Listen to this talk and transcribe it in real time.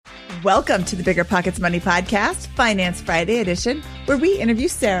Welcome to the Bigger Pockets Money Podcast, Finance Friday edition, where we interview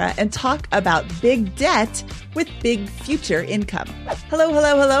Sarah and talk about big debt with big future income.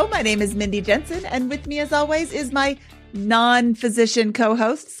 Hello. My name is Mindy Jensen, and with me, as always, is my non-physician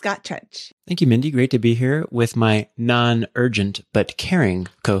co-host, Scott Trench. Thank you, Mindy. Great to be here with my non-urgent but caring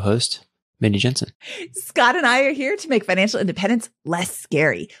co-host, Mindy Jensen. Scott and I are here to make financial independence less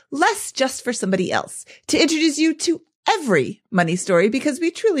scary, less just for somebody else, to introduce you to every money story, because we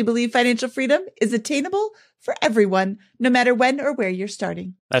truly believe financial freedom is attainable for everyone, no matter when or where you're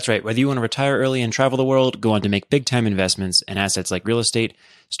starting. That's right. Whether you want to retire early and travel the world, go on to make big-time investments in assets like real estate,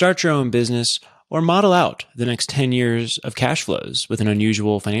 start your own business, or model out the next 10 years of cash flows with an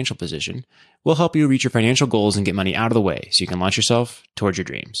unusual financial position, we'll help you reach your financial goals and get money out of the way so you can launch yourself towards your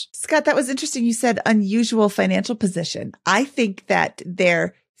dreams. Scott, that was interesting. You said unusual financial position. I think that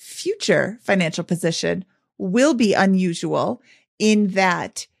their future financial position will be unusual in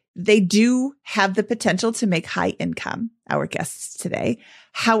that they do have the potential to make high income, our guests today.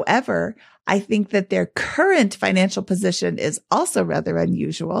 However, I think that their current financial position is also rather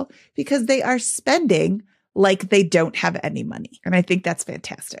unusual because they are spending like they don't have any money. And I think that's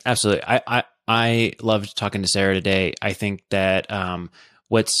fantastic. Absolutely. I loved talking to Sarah today. I think that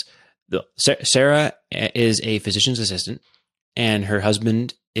Sarah is a physician's assistant and her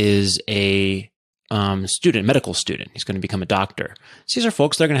husband is a medical student. He's going to become a doctor. So these are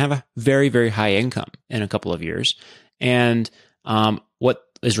folks that are going to have a very, very high income in a couple of years. And what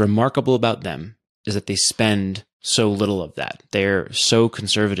is remarkable about them is that they spend so little of that. They're so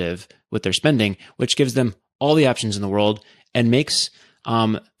conservative with their spending, which gives them all the options in the world and makes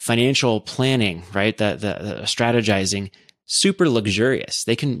financial planning, right, the strategizing super luxurious.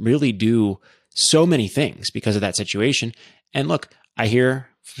 They can really do so many things because of that situation. And look, I hear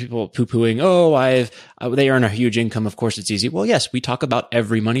people poo-pooing, they earn a huge income. Of course, it's easy. Well, yes, we talk about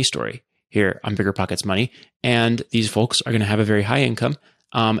every money story here on Bigger Pockets Money. And these folks are going to have a very high income.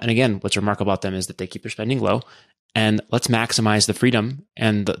 And again, what's remarkable about them is that they keep their spending low. And let's maximize the freedom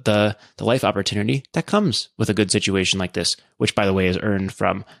and the life opportunity that comes with a good situation like this, which, by the way, is earned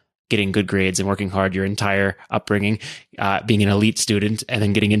from getting good grades and working hard your entire upbringing, being an elite student, and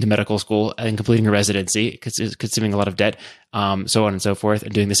then getting into medical school and completing a residency, consuming a lot of debt, so on and so forth,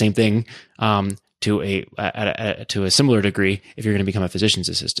 and doing the same thing to a similar degree if you're going to become a physician's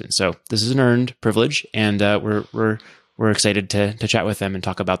assistant. So this is an earned privilege, and we're excited to chat with them and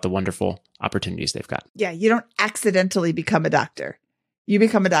talk about the wonderful opportunities they've got. Yeah, you don't accidentally become a doctor. You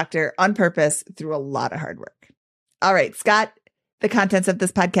become a doctor on purpose through a lot of hard work. All right, Scott. The contents of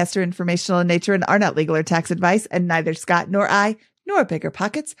this podcast are informational in nature and are not legal or tax advice, and neither Scott nor I, nor Bigger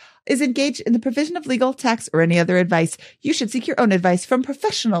Pockets, is engaged in the provision of legal, tax, or any other advice. You should seek your own advice from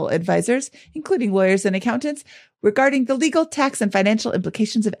professional advisors, including lawyers and accountants, regarding the legal, tax, and financial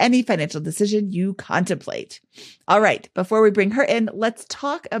implications of any financial decision you contemplate. All right, before we bring her in, let's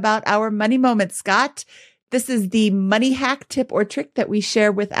talk about our money moment, Scott. This is the money hack, tip, or trick that we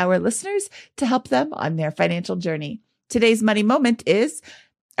share with our listeners to help them on their financial journey. Today's money moment is,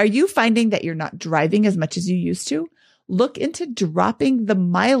 are you finding that you're not driving as much as you used to? Look into dropping the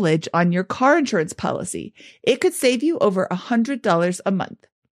mileage on your car insurance policy. It could save you over $100 a month.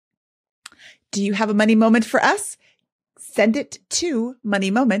 Do you have a money moment for us? Send it to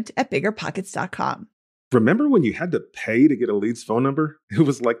moneymoment@biggerpockets.com. Remember when you had to pay to get a lead's phone number? It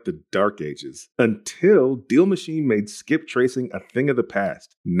was like the dark ages, until Deal Machine made skip tracing a thing of the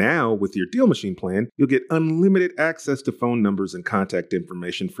past. Now, with your Deal Machine plan, you'll get unlimited access to phone numbers and contact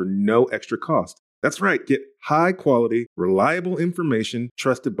information for no extra cost. That's right, get high-quality, reliable information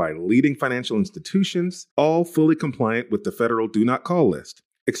trusted by leading financial institutions, all fully compliant with the federal Do Not Call list.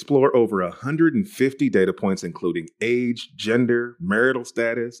 Explore over 150 data points, including age, gender, marital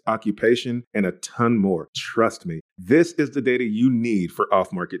status, occupation, and a ton more. Trust me, this is the data you need for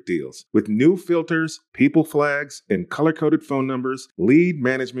off-market deals. With new filters, people flags, and color-coded phone numbers, lead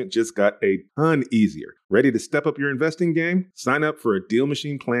management just got a ton easier. Ready to step up your investing game? Sign up for a Deal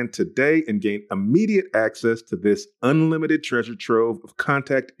Machine plan today and gain immediate access to this unlimited treasure trove of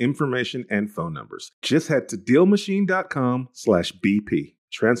contact information and phone numbers. Just head to DealMachine.com/BP.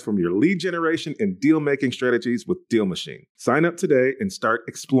 Transform your lead generation and deal-making strategies with Deal Machine. Sign up today and start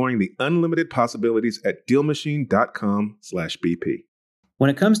exploring the unlimited possibilities at DealMachine.com/BP. When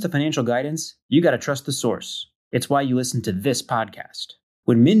it comes to financial guidance, you got to trust the source. It's why you listen to this podcast.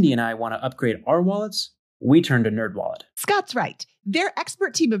 When Mindy and I want to upgrade our wallets, we turn to NerdWallet. Scott's right. Their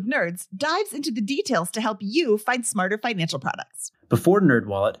expert team of nerds dives into the details to help you find smarter financial products. Before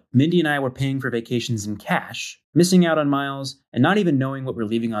NerdWallet, Mindy and I were paying for vacations in cash, missing out on miles, and not even knowing what we're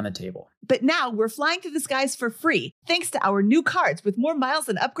leaving on the table. But now we're flying through the skies for free, thanks to our new cards with more miles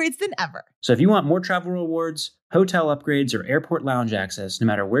and upgrades than ever. So if you want more travel rewards, hotel upgrades, or airport lounge access, no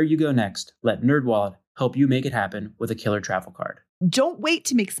matter where you go next, let NerdWallet help you make it happen with a killer travel card. Don't wait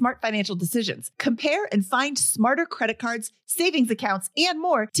to make smart financial decisions. Compare and find smarter credit cards, savings accounts, and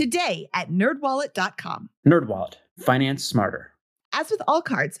more today at nerdwallet.com. NerdWallet. Finance smarter. As with all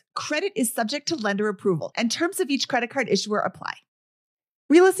cards, credit is subject to lender approval, and terms of each credit card issuer apply.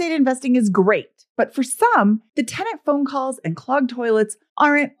 Real estate investing is great, but for some, the tenant phone calls and clogged toilets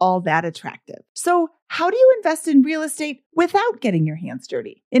aren't all that attractive. So how do you invest in real estate without getting your hands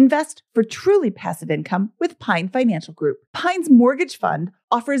dirty? Invest for truly passive income with Pine Financial Group. Pine's mortgage fund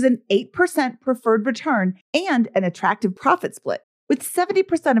offers an 8% preferred return and an attractive profit split, with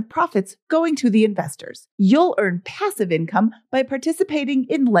 70% of profits going to the investors. You'll earn passive income by participating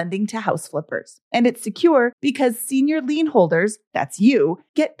in lending to house flippers. And it's secure because senior lien holders, that's you,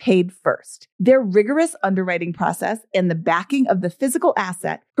 get paid first. Their rigorous underwriting process and the backing of the physical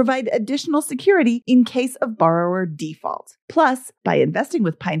asset provide additional security in case of borrower default. Plus, by investing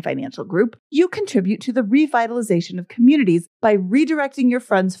with Pine Financial Group, you contribute to the revitalization of communities by redirecting your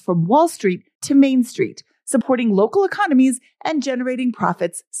funds from Wall Street to Main Street, supporting local economies and generating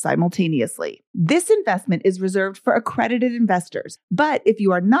profits simultaneously. This investment is reserved for accredited investors, but if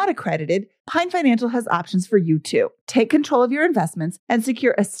you are not accredited, Pine Financial has options for you too. Take control of your investments and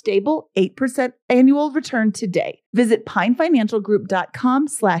secure a stable 8% annual return today. Visit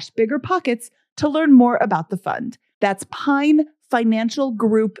pinefinancialgroup.com/biggerpockets to learn more about the fund. That's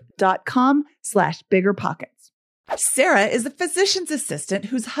pinefinancialgroup.com/biggerpockets. Sarah is a physician's assistant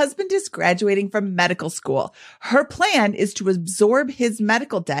whose husband is graduating from medical school. Her plan is to absorb his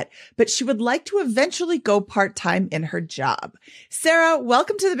medical debt, but she would like to eventually go part-time in her job. Sarah,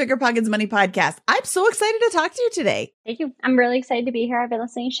 welcome to the Bigger Pockets Money Podcast. I'm so excited to talk to you today. Thank you. I'm really excited to be here. I've been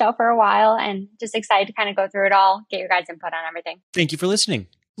listening to the show for a while and just excited to kind of go through it all, get your guys' input on everything. Thank you for listening.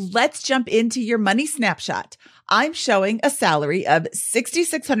 Let's jump into your money snapshot. I'm showing a salary of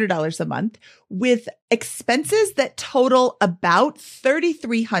 $6,600 a month with expenses that total about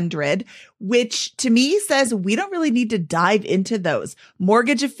 $3,300, which to me says we don't really need to dive into those.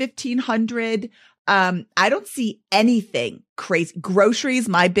 Mortgage of $1,500. I don't see anything crazy. Groceries,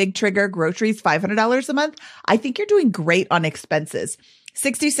 my big trigger, groceries, $500 a month. I think you're doing great on expenses.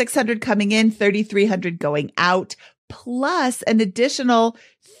 $6,600 coming in, $3,300 going out, plus an additional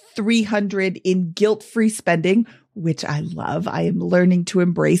 $300 in guilt-free spending, which I love. I am learning to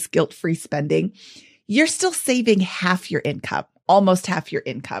embrace guilt-free spending. You're still saving half your income, almost half your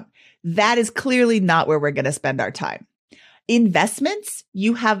income. That is clearly not where we're going to spend our time. Investments,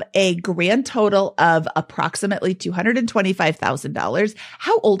 you have a grand total of approximately $225,000.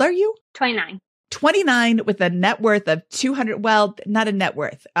 How old are you? 29. 29 with a net worth of 200. Well, not a net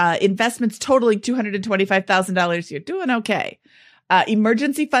worth. Investments totaling $225,000. You're doing okay.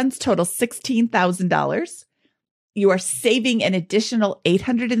 Emergency funds total $16,000. You are saving an additional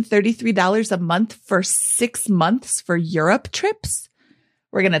 $833 a month for 6 months for Europe trips.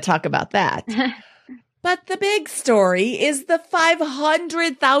 We're going to talk about that. But the big story is the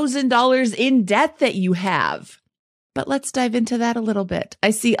 $500,000 in debt that you have. But let's dive into that a little bit.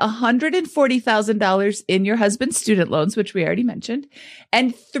 I see $140,000 in your husband's student loans, which we already mentioned,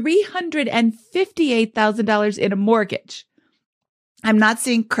 and $358,000 in a mortgage. I'm not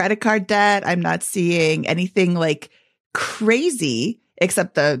seeing credit card debt. I'm not seeing anything like crazy,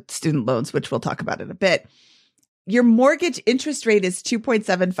 except the student loans, which we'll talk about in a bit. Your mortgage interest rate is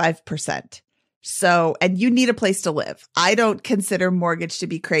 2.75%. So, and you need a place to live. I don't consider mortgage to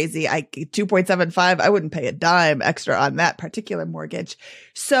be crazy. 2.75, I wouldn't pay a dime extra on that particular mortgage.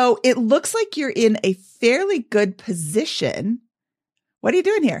 So it looks like you're in a fairly good position. What are you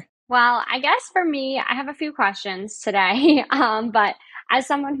doing here? Well, I guess for me, I have a few questions today. But as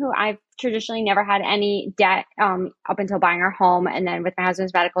someone who I've traditionally never had any debt up until buying our home, and then with my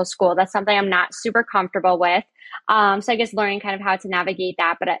husband's medical school, that's something I'm not super comfortable with. So I guess learning kind of how to navigate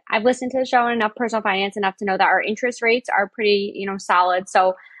that. But I've listened to the show and enough personal finance enough to know that our interest rates are pretty, solid.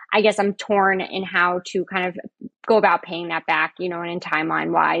 So I guess I'm torn in how to kind of go about paying that back, and in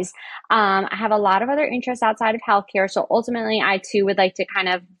timeline wise. I have a lot of other interests outside of healthcare. So ultimately, I too would like to kind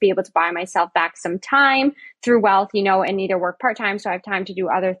of be able to buy myself back some time through wealth, and either work part-time so I have time to do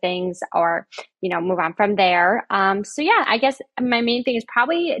other things or, move on from there. So yeah, I guess my main thing is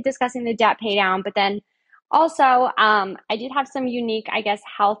probably discussing the debt pay down, but then also, I did have some unique, I guess,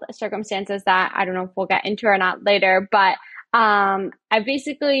 health circumstances that I don't know if we'll get into or not later, but I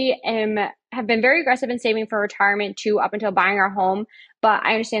basically have been very aggressive in saving for retirement too, up until buying our home. But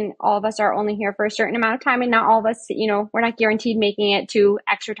I understand all of us are only here for a certain amount of time, and not all of us, we're not guaranteed making it to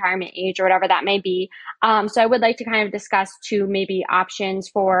X retirement age or whatever that may be. So I would like to kind of discuss two maybe options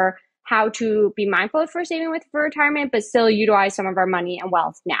for how to be mindful for saving for retirement, but still utilize some of our money and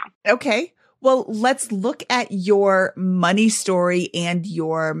wealth now. Okay. Well, let's look at your money story and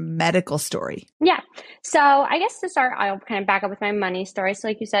your medical story. Yeah. So I guess to start, I'll kind of back up with my money story. So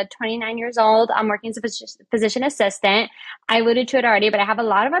like you said, 29 years old, I'm working as a physician assistant. I alluded to it already, but I have a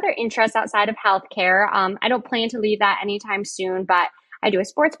lot of other interests outside of healthcare. I don't plan to leave that anytime soon, but I do a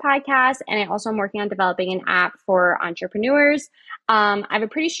sports podcast, and I also am working on developing an app for entrepreneurs. I have a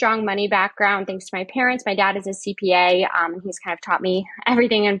pretty strong money background thanks to my parents. My dad is a CPA, and he's kind of taught me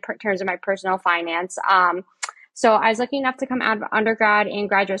everything in terms of my personal finance. So I was lucky enough to come out of undergrad and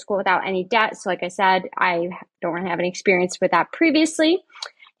graduate school without any debt. So like I said, I don't really have any experience with that previously.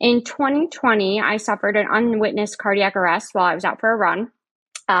 In 2020, I suffered an unwitnessed cardiac arrest while I was out for a run.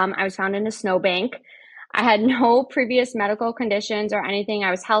 I was found in a snowbank. I had no previous medical conditions or anything.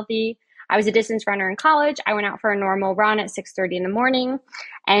 I was healthy. I was a distance runner in college. I went out for a normal run at 6:30 in the morning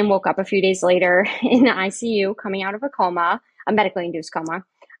and woke up a few days later in the ICU coming out of a coma, a medically induced coma.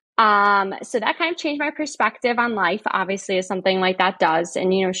 So that kind of changed my perspective on life, obviously, as something like that does,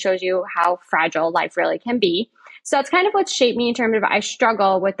 and, shows you how fragile life really can be. So that's kind of what shaped me in terms of I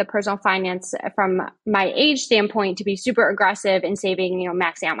struggle with the personal finance from my age standpoint to be super aggressive in saving,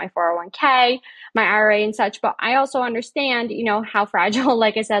 maxing out my 401k, my IRA and such. But I also understand, how fragile,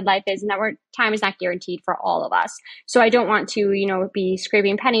 like I said, life is, and that time is not guaranteed for all of us. So I don't want to, be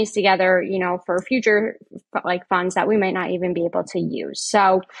scraping pennies together, for future funds that we might not even be able to use.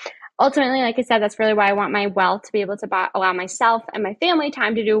 So ultimately, like I said, that's really why I want my wealth to be able to allow myself and my family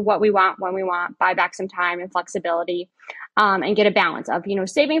time to do what we want, when we want, buy back some time and flexibility, and get a balance of,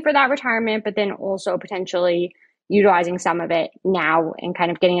 saving for that retirement, but then also potentially utilizing some of it now and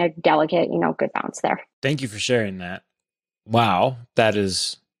kind of getting a delicate, good balance there. Thank you for sharing that. Wow, that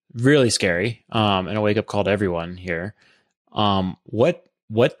is really scary, and a wake up call to everyone here.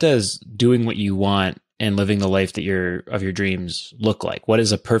 What does doing what you want and living the life that of your dreams look like? What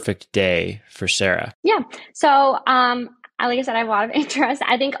is a perfect day for Sarah? Yeah. So, like I said, I have a lot of interest.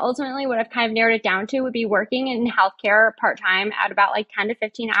 I think ultimately what I've kind of narrowed it down to would be working in healthcare part-time at about 10 to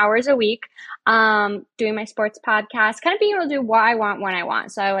 15 hours a week, doing my sports podcast, kind of being able to do what I want when I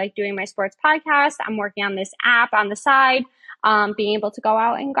want. So I like doing my sports podcast. I'm working on this app on the side. Being able to go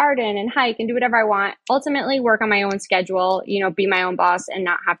out and garden and hike and do whatever I want, ultimately work on my own schedule, be my own boss and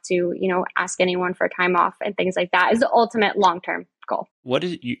not have to, ask anyone for time off and things like that is the ultimate long-term goal.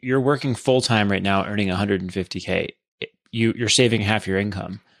 You're working full-time right now, earning $150K. You're saving half your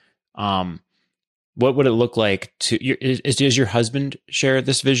income. What would it look like does your husband share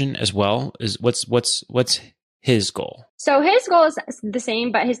this vision as well? What's his goal? So his goal is the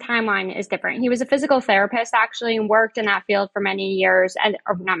same, but his timeline is different. He was a physical therapist actually and worked in that field for many years,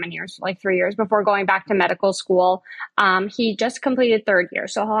 or not many years, 3 years before going back to medical school. He just completed third year.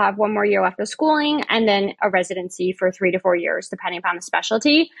 So he'll have one more year left of schooling and then a residency for 3 to 4 years, depending upon the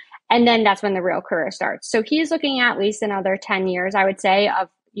specialty. And then that's when the real career starts. So he's looking at least another 10 years, I would say, of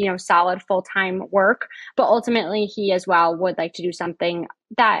solid full-time work. But ultimately, he as well would like to do something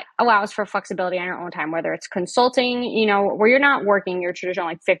that allows for flexibility on your own time, whether it's consulting, where you're not working your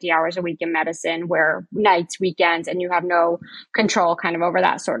traditional 50 hours a week in medicine, where nights, weekends, and you have no control kind of over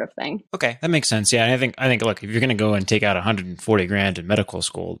that sort of thing. Okay, that makes sense. Yeah, I think look, if you're going to go and take out $140,000 in medical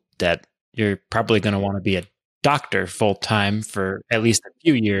school debt, you're probably going to want to be a doctor full time for at least a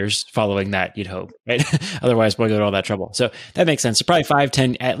few years following that, you'd hope, right? Otherwise, why go to all that trouble? So that makes sense. So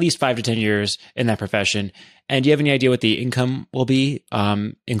probably at least 5 to 10 years in that profession. And do you have any idea what the income will be,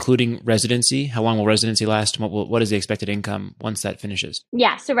 including residency? How long will residency last? What is the expected income once that finishes?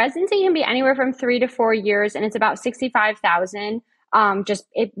 Yeah. So residency can be anywhere from 3 to 4 years, and it's about $65,000.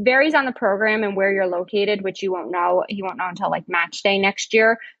 It varies on the program and where you're located, which you won't know. You won't know until match day next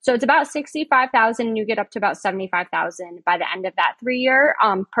year. So it's about $65,000 and you get up to about $75,000 by the end of that 3 year,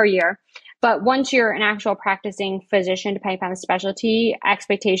 per year. But once you're an actual practicing physician, depending upon the specialty,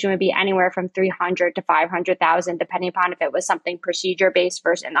 expectation would be anywhere from $300,000 to $500,000, depending upon if it was something procedure based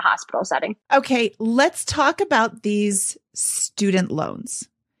versus in the hospital setting. Okay. Let's talk about these student loans.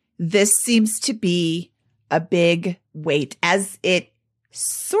 This seems to be a big weight, as it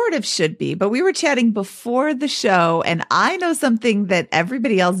sort of should be. But we were chatting before the show, and I know something that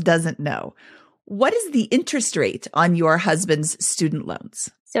everybody else doesn't know. What is the interest rate on your husband's student loans?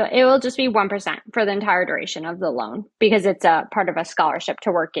 So it will just be 1% for the entire duration of the loan because it's a part of a scholarship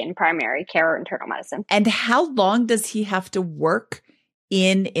to work in primary care or internal medicine. And how long does he have to work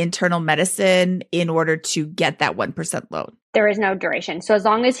in internal medicine in order to get that 1% loan? There is no duration. So as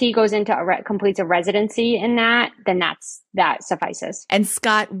long as he goes into completes a residency in that, then that suffices. And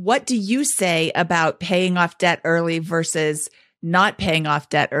Scott, what do you say about paying off debt early versus not paying off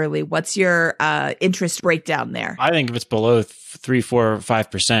debt early? What's your interest breakdown there? I think if it's below 3, 4,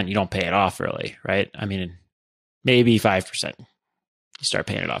 5%, you don't pay it off early, right? I mean, maybe 5%. You start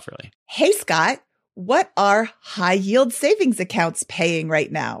paying it off early. Hey, Scott, what are high yield savings accounts paying right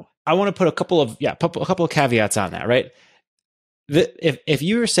now? I want to put a couple of caveats on that, right? If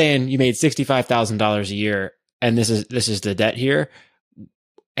you were saying you made $65,000 a year and this is the debt here,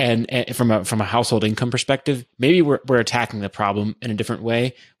 and from a household income perspective, maybe we're attacking the problem in a different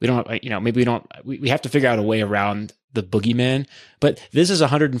way. We don't, we have to figure out a way around the boogeyman. But this is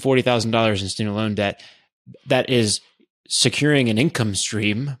 $140,000 in student loan debt that is securing an income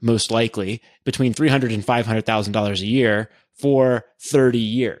stream, most likely between $300,000 and $500,000 a year for 30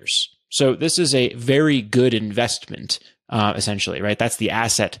 years. So this is a very good investment. Essentially, right? That's the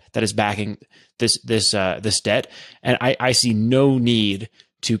asset that is backing this debt, and I see no need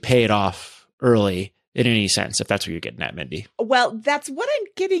to pay it off early in any sense. If that's what you're getting at, Mindy. Well, that's what I'm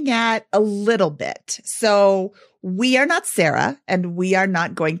getting at a little bit. So we are not Sarah, and we are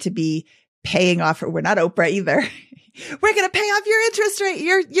not going to be paying off. We're not Oprah either. We're going to pay off your interest rate,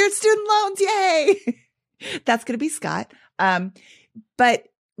 your student loans. Yay! That's going to be Scott. But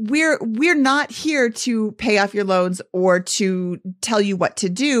we're not here to pay off your loans or to tell you what to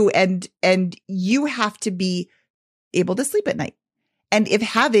do. And you have to be able to sleep at night. And if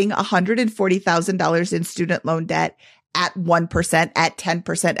having $140,000 in student loan debt at 1%, at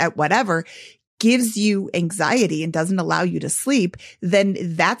 10%, at whatever gives you anxiety and doesn't allow you to sleep, then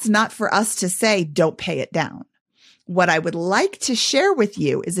that's not for us to say, don't pay it down. What I would like to share with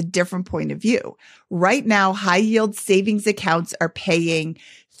you is a different point of view. Right now, high yield savings accounts are paying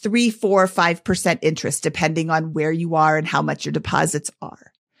 3, 4, 5% interest, depending on where you are and how much your deposits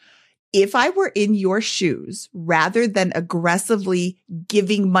are. If I were in your shoes, rather than aggressively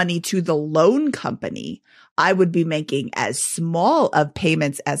giving money to the loan company, I would be making as small of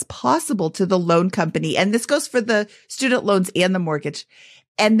payments as possible to the loan company. And this goes for the student loans and the mortgage.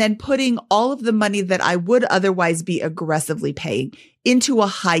 And then putting all of the money that I would otherwise be aggressively paying into a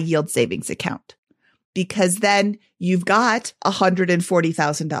high yield savings account. Because then you've got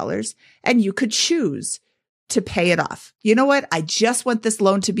 $140,000 and you could choose to pay it off. You know what? I just want this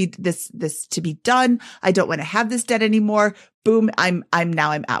loan to be this to be done. I don't want to have this debt anymore. Boom. I'm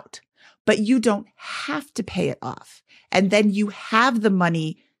out. But you don't have to pay it off. And then you have the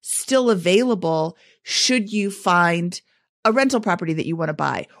money still available should you find a rental property that you want to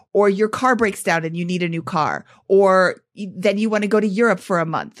buy, or your car breaks down and you need a new car, or then you want to go to Europe for a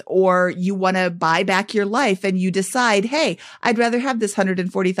month, or you want to buy back your life and you decide, hey, I'd rather have this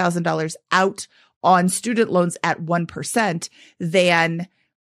 $140,000 out on student loans at 1% than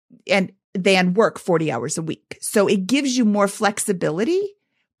work 40 hours a week. So it gives you more flexibility.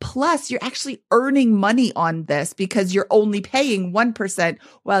 Plus, you're actually earning money on this because you're only paying 1%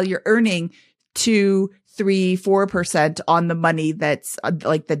 while you're earning 2, 3, 4% on the money that's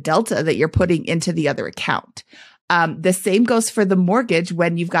like the delta that you're putting into the other account. The same goes for the mortgage.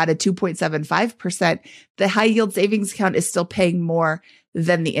 When you've got a 2.75%, the high yield savings account is still paying more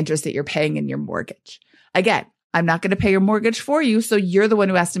than the interest that you're paying in your mortgage. Again, I'm not going to pay your mortgage for you, so you're the one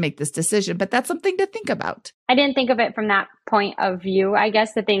who has to make this decision, but that's something to think about. I didn't think of it from that point of view, I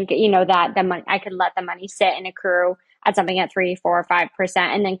guess, to think, that the money, I could let the money sit and accrue at something at 3, 4, 5%,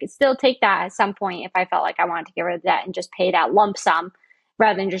 and then could still take that at some point if I felt like I wanted to get rid of that and just pay that lump sum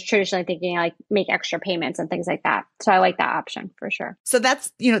rather than just traditionally thinking like make extra payments and things like that. So I like that option for sure. So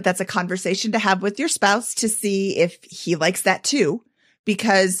that's a conversation to have with your spouse to see if he likes that too,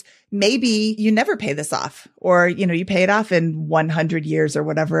 because maybe you never pay this off, or, you pay it off in 100 years or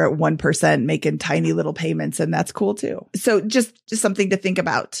whatever at 1%, making tiny little payments. And that's cool too. So just something to think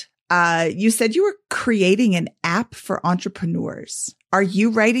about. You said you were creating an app for entrepreneurs. Are you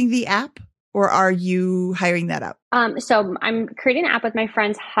writing the app or are you hiring that out? So I'm creating an app with my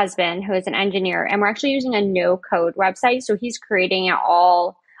friend's husband, who is an engineer, and we're actually using a no-code website. So he's creating it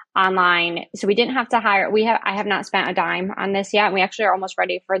all online. So we didn't have to hire. I have not spent a dime on this yet. And we actually are almost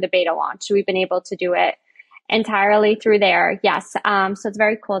ready for the beta launch. So we've been able to do it entirely through there. Yes. So it's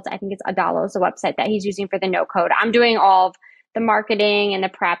very cool. I think it's Adalo is the website that he's using for the no code. I'm doing all of the marketing and the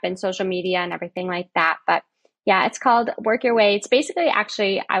prep and social media and everything like that. But Yeah, it's called Work Your Way. It's basically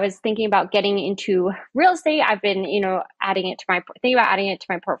actually, I was thinking about getting into real estate. I've been, thinking about adding it to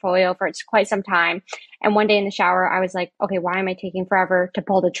my portfolio for quite some time. And one day in the shower, I was like, okay, why am I taking forever to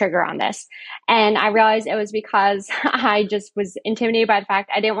pull the trigger on this? And I realized it was because I just was intimidated by the fact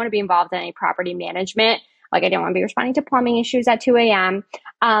I didn't want to be involved in any property management. Like I didn't want to be responding to plumbing issues at 2 a.m.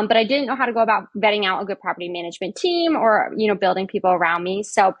 But I didn't know how to go about vetting out a good property management team or, building people around me.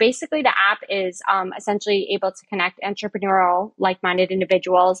 So basically the app is essentially able to connect entrepreneurial, like-minded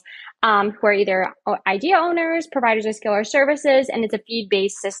individuals who are either idea owners, providers of skill or services. And it's a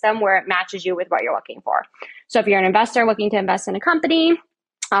feed-based system where it matches you with what you're looking for. So if you're an investor looking to invest in a company,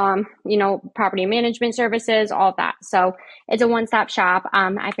 property management services, all of that. So it's a one-stop shop.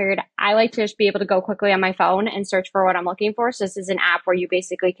 I figured I like to just be able to go quickly on my phone and search for what I'm looking for. So this is an app where you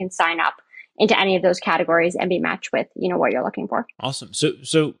basically can sign up into any of those categories and be matched with, what you're looking for. Awesome.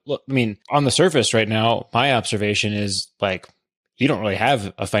 So look, I mean, on the surface right now, my observation is like, you don't really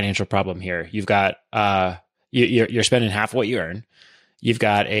have a financial problem here. You've got, you're spending half what you earn. You've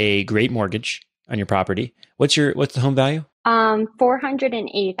got a great mortgage on your property. What's the home value?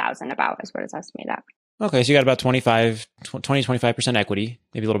 480,000 about is what it's estimated at. Okay. So you got about 25% equity,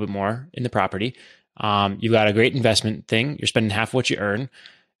 maybe a little bit more in the property. You've got a great investment thing. You're spending half what you earn.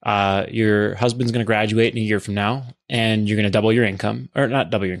 Your husband's going to graduate in a year from now and you're going to double your income, or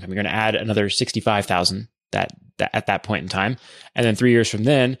not double your income. You're going to add another 65,000 that at that point in time. And then 3 years from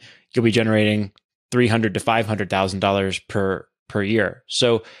then, you'll be generating $300,000 to $500,000 per year.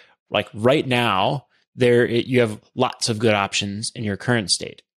 So like right now, you have lots of good options in your current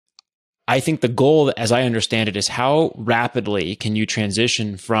state. I think the goal, as I understand it, is how rapidly can you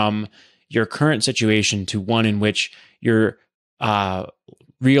transition from your current situation to one in which you're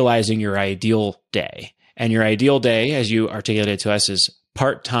realizing your ideal day. And your ideal day, as you articulated to us, is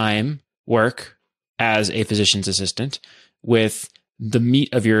part-time work as a physician's assistant with the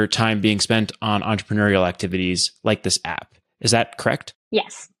meat of your time being spent on entrepreneurial activities like this app. Is that correct?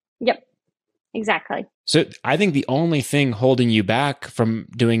 Yes. Yep. Exactly. So I think the only thing holding you back from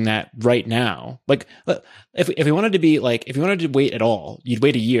doing that right now, like if we wanted to wait at all, you'd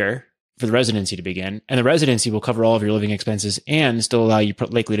wait a year for the residency to begin, and the residency will cover all of your living expenses and still allow you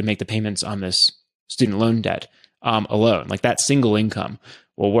likely to make the payments on this student loan debt alone. Like that single income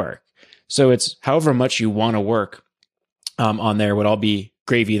will work. So it's however much you want to work on there would all be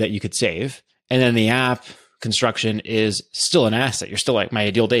gravy that you could save. And then the app construction is still an asset. You're still like, my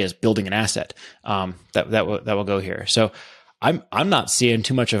ideal day is building an asset that will go here. So I'm not seeing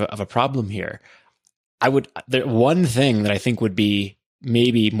too much of a problem here. The one thing that I think would be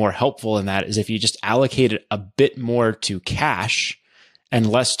maybe more helpful in that is if you just allocated a bit more to cash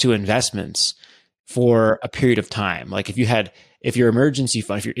and less to investments for a period of time. Like if your emergency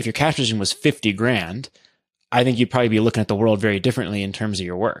fund, if your cash position was 50 grand, I think you'd probably be looking at the world very differently in terms of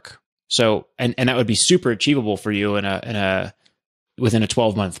your work. So, and that would be super achievable for you within a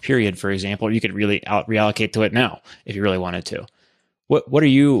 12-month period, for example, or you could really reallocate to it now if you really wanted to. What are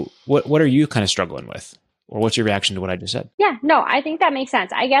you kind of struggling with? Or what's your reaction to what I just said? Yeah, no, I think that makes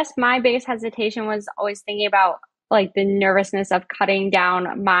sense. I guess my biggest hesitation was always thinking about like the nervousness of cutting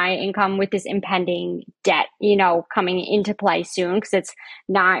down my income with this impending debt, coming into play soon, because it's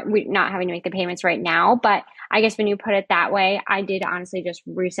we're not having to make the payments right now. But I guess when you put it that way, I did honestly just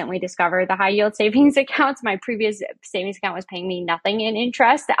recently discover the high yield savings accounts. My previous savings account was paying me nothing in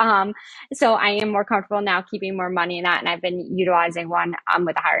interest. So I am more comfortable now keeping more money in that. And I've been utilizing one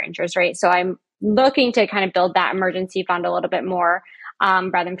with a higher interest rate. So I'm looking to kind of build that emergency fund a little bit more,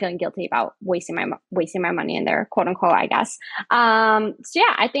 rather than feeling guilty about wasting my money in there, quote unquote, I guess. So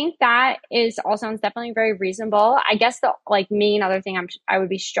yeah, I think that all sounds definitely very reasonable. I guess the main other thing I would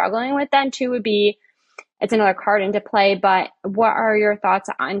be struggling with then too would be, it's another card into play, but what are your thoughts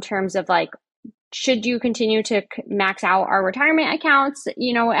in terms of should you continue to max out our retirement accounts?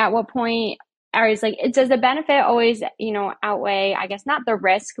 At what point does the benefit always, outweigh, I guess, not the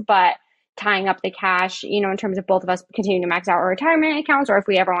risk, but tying up the cash, in terms of both of us continuing to max out our retirement accounts, or if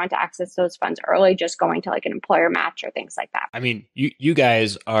we ever want to access those funds early, just going to an employer match or things like that. I mean, you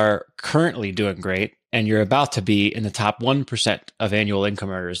guys are currently doing great, and you're about to be in the top 1% of annual income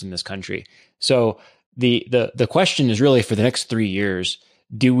earners in this country. So the question is really for the next 3 years,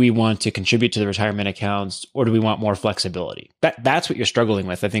 do we want to contribute to the retirement accounts, or do we want more flexibility? That's what you're struggling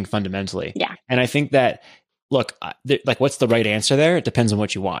with, I think, fundamentally. Yeah. And I think that, look, what's the right answer there? It depends on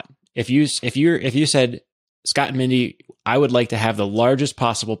what you want. If you said, Scott and Mindy, I would like to have the largest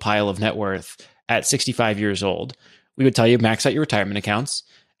possible pile of net worth at 65 years old, we would tell you max out your retirement accounts,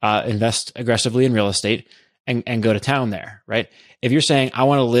 invest aggressively in real estate, and go to town there, right? If you're saying, I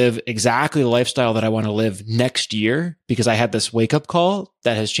want to live exactly the lifestyle that I want to live next year because I had this wake up call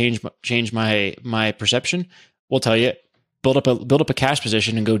that has changed my perception, we'll tell you, build up a cash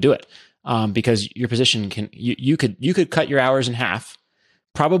position and go do it. Because your position you could cut your hours in half,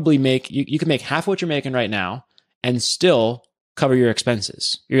 probably you could make half what you're making right now and still cover your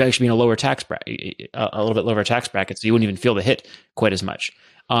expenses. You're actually in a lower tax bracket, a little bit lower tax bracket, so you wouldn't even feel the hit quite as much.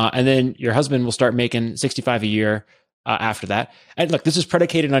 And then your husband will start making $65 a year after that. And look, this is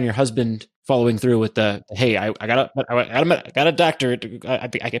predicated on your husband following through with the, hey, I got a doctor. I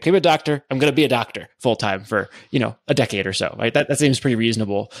became a doctor. I'm going to be a doctor full time for, a decade or so, right? That seems pretty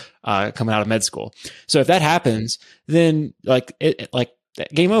reasonable coming out of med school. So if that happens, then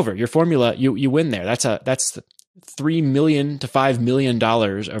game over. Your formula, you win there. That's $3 million to $5 million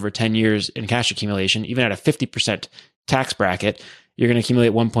over 10 years in cash accumulation. Even at a 50% tax bracket, you're going to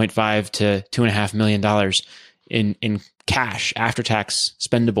accumulate $1.5 to $2.5 million in cash, after tax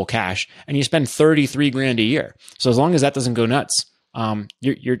spendable cash, and you spend $33,000 a year. So as long as that doesn't go nuts,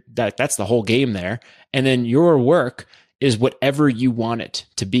 that's the whole game there. And then your work is whatever you want it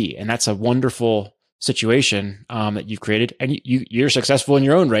to be, and that's a wonderful situation that you've created. And you're successful in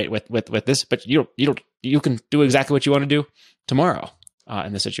your own right with this, but you can do exactly what you want to do tomorrow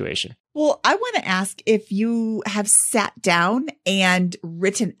in this situation. Well, I want to ask if you have sat down and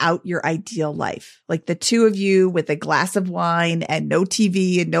written out your ideal life, like the two of you with a glass of wine and no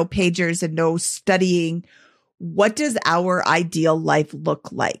TV and no pagers and no studying. What does our ideal life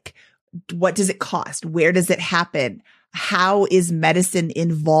look like? What does it cost? Where does it happen? How is medicine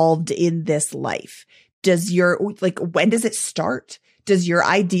involved in this life? When does it start? Does your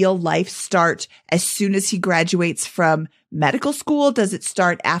ideal life start as soon as he graduates from medical school? Does it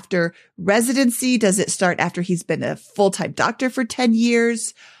start after residency? Does it start after he's been a full-time doctor for 10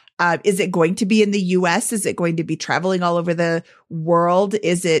 years? Is it going to be in the US? Is it going to be traveling all over the world?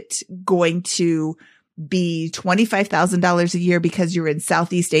 Is it going to be $25,000 a year because you're in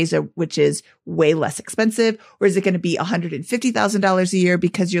Southeast Asia, which is way less expensive? Or is it going to be $150,000 a year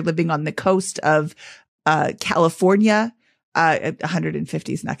because you're living on the coast of California?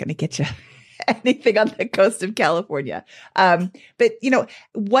 150 is not going to get you anything on the coast of California. But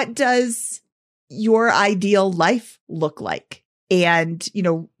what does your ideal life look like? And,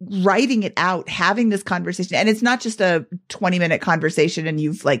 writing it out, having this conversation, and it's not just a 20-minute conversation and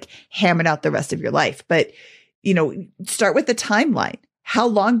you've hammered out the rest of your life, but, start with the timeline. How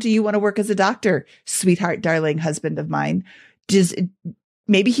long do you want to work as a doctor, sweetheart, darling husband of mine?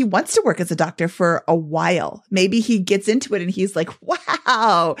 Maybe he wants to work as a doctor for a while. Maybe he gets into it and he's like,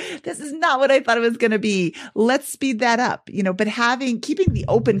 wow, this is not what I thought it was going to be. Let's speed that up, but keeping the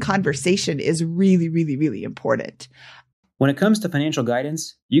open conversation is really, really, really important. When it comes to financial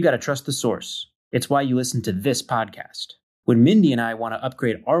guidance, you got to trust the source. It's why you listen to this podcast. When Mindy and I want to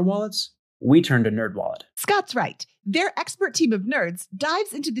upgrade our wallets, we turn to NerdWallet. Scott's right. Their expert team of nerds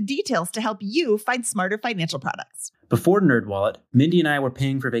dives into the details to help you find smarter financial products. Before NerdWallet, Mindy and I were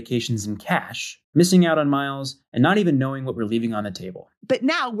paying for vacations in cash, missing out on miles, and not even knowing what we're leaving on the table. But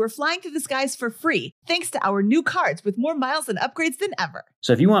now we're flying through the skies for free, thanks to our new cards with more miles and upgrades than ever.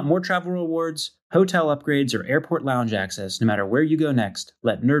 So if you want more travel rewards, hotel upgrades, or airport lounge access, no matter where you go next,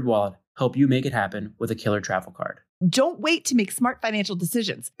 let NerdWallet help you make it happen with a killer travel card. Don't wait to make smart financial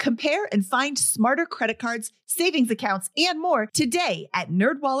decisions. Compare and find smarter credit cards, savings accounts, and more today at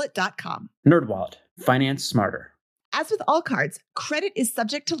nerdwallet.com. NerdWallet. Finance smarter. As with all cards, credit is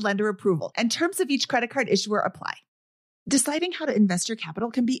subject to lender approval, and terms of each credit card issuer apply. Deciding how to invest your capital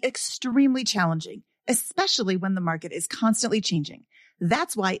can be extremely challenging, especially when the market is constantly changing.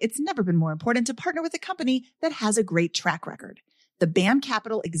 That's why it's never been more important to partner with a company that has a great track record. The BAM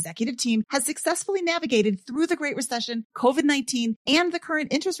Capital executive team has successfully navigated through the Great Recession, COVID-19, and the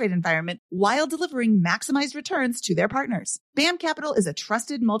current interest rate environment while delivering maximized returns to their partners. BAM Capital is a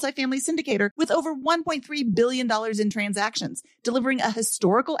trusted multifamily syndicator with over $1.3 billion in transactions, delivering a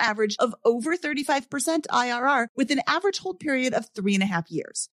historical average of over 35% IRR with an average hold period of 3.5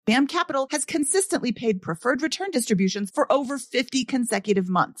 years. BAM Capital has consistently paid preferred return distributions for over 50 consecutive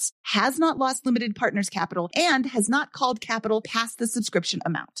months, has not lost limited partners capital, and has not called capital past the subscription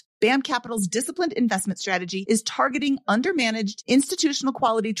amount. BAM Capital's disciplined investment strategy is targeting undermanaged institutional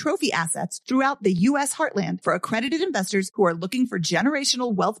quality trophy assets throughout the U.S. heartland for accredited investors who are looking for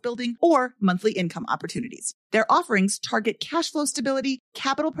generational wealth building or monthly income opportunities. Their offerings target cash flow stability,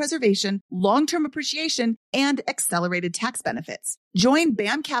 capital preservation, long-term appreciation, and accelerated tax benefits. Join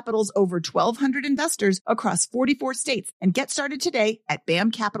BAM Capital's over 1,200 investors across 44 states and get started today at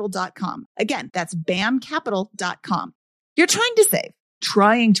bamcapital.com. Again, that's bamcapital.com. You're trying to save,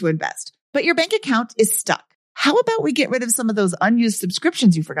 trying to invest, but your bank account is stuck. How about we get rid of some of those unused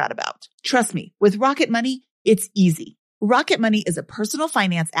subscriptions you forgot about? Trust me, with Rocket Money, it's easy. Rocket Money is a personal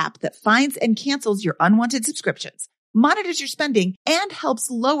finance app that finds and cancels your unwanted subscriptions, monitors your spending, and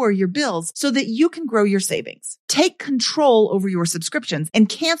helps lower your bills so that you can grow your savings. Take control over your subscriptions and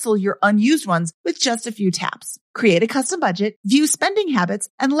cancel your unused ones with just a few taps. Create a custom budget, view spending habits,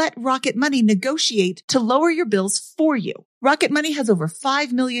 and let Rocket Money negotiate to lower your bills for you. Rocket Money has over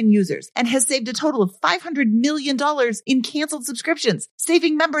 5 million users and has saved a total of $500 million in canceled subscriptions,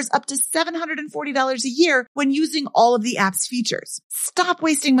 saving members up to $740 a year when using all of the app's features. Stop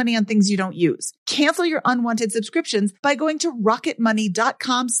wasting money on things you don't use. Cancel your unwanted subscriptions by going to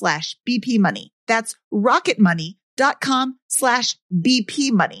rocketmoney.com/BPmoney. That's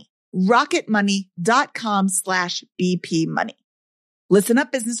rocketmoney.com/BPmoney. rocketmoney.com/BPmoney. Listen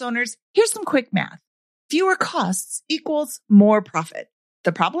up, business owners. Here's some quick math. Fewer costs equals more profit.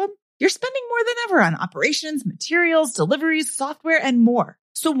 The problem? You're spending more than ever on operations, materials, deliveries, software, and more.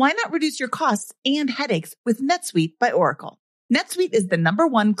 So why not reduce your costs and headaches with NetSuite by Oracle? NetSuite is the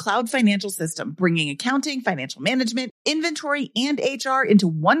 #1 cloud financial system, bringing accounting, financial management, inventory, and HR into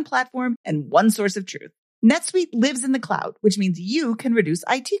one platform and one source of truth. NetSuite lives in the cloud, which means you can reduce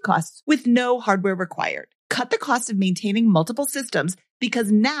IT costs with no hardware required. Cut the cost of maintaining multiple systems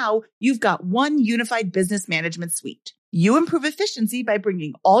because now you've got one unified business management suite. You improve efficiency by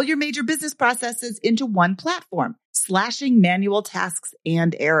bringing all your major business processes into one platform, slashing manual tasks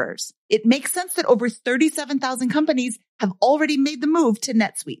and errors. It makes sense that over 37,000 companies have already made the move to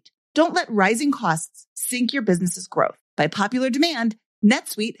NetSuite. Don't let rising costs sink your business's growth. By popular demand,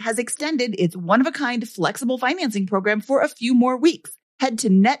 NetSuite has extended its one-of-a-kind flexible financing program for a few more weeks. Head to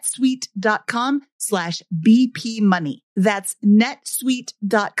netsuite.com/BPmoney. That's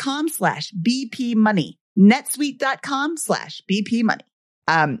netsuite.com/BPmoney.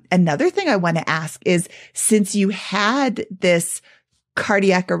 netsuite.com/BPmoney. Another thing I want to ask is, since you had this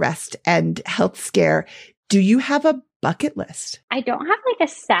cardiac arrest and health scare, do you have a bucket list? I don't have like a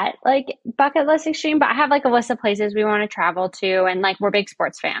set bucket list extreme, but I have like a list of places we want to travel to, and like we're big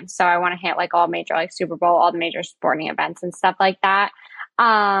sports fans, so I want to hit like all major, like Super Bowl, all the major sporting events and stuff like that.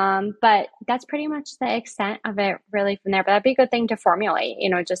 But that's pretty much the extent of it really from there. But that'd be a good thing to formulate,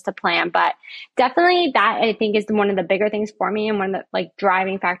 just to plan. But definitely that I think is one of the bigger things for me, and one of the like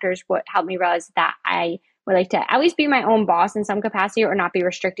driving factors what helped me realize that I would like to at least be my own boss in some capacity, or not be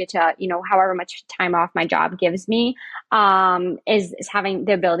restricted to, however much time off my job gives me, is having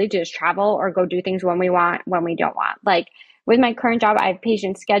the ability to just travel or go do things when we want, when we don't want. Like with my current job, I have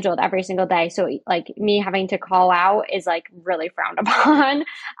patients scheduled every single day. So like me having to call out is like really frowned upon.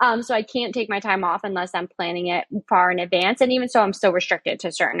 So I can't take my time off unless I'm planning it far in advance. And even so, I'm still restricted to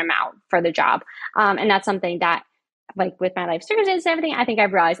a certain amount for the job. And that's something that, like with my life circumstances and everything, I think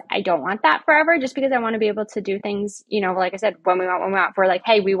I've realized I don't want that forever, just because I want to be able to do things, like I said, when we want. For like,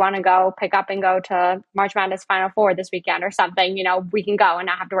 hey, we want to go pick up and go to March Madness Final Four this weekend or something, we can go and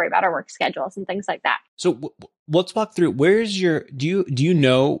not have to worry about our work schedules and things like that. So let's walk through, where's do you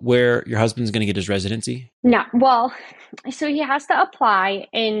know where your husband's going to get his residency? No. Well, so he has to apply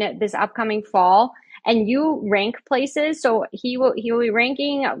in this upcoming fall. And you rank places. So he will be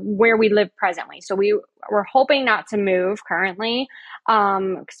ranking where we live presently. So we're hoping not to move currently,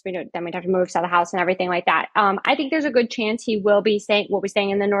 because we'd have to move to the house and everything like that. I think there's a good chance we'll be staying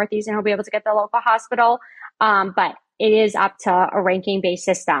in the Northeast, and he'll be able to get the local hospital. But it is up to a ranking based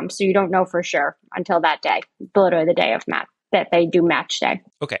system. So you don't know for sure until that day, literally the day of that they do match day.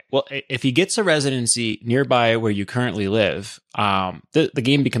 Okay. Well, if he gets a residency nearby where you currently live, the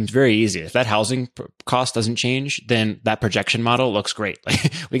game becomes very easy. If that housing cost doesn't change, then that projection model looks great.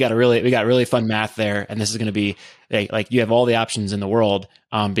 Like we got really fun math there, and this is going to be like you have all the options in the world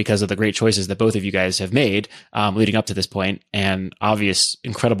because of the great choices that both of you guys have made leading up to this point, and obvious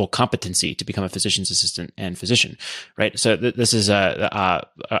incredible competency to become a physician's assistant and physician, right? So this is a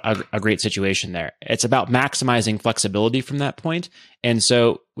great situation there. It's about maximizing flexibility from that point. And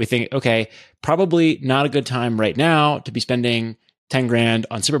so we think, okay, probably not a good time right now to be spending 10 grand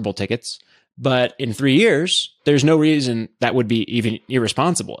on Super Bowl tickets. But in 3 years, there's no reason that would be even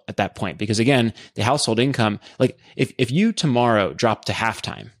irresponsible at that point. Because again, the household income, like if you tomorrow drop to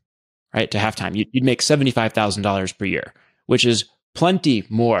halftime, right? To halftime, you'd make $75,000 per year, which is plenty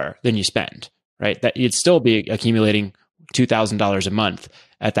more than you spend, right? That you'd still be accumulating $2,000 a month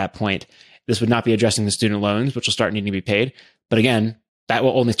at that point. This would not be addressing the student loans, which will start needing to be paid. But again, that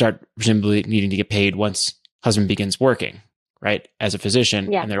will only start presumably needing to get paid once husband begins working, right? As a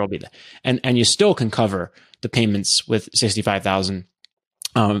physician, yeah. And there will be that. And you still can cover the payments with $65,000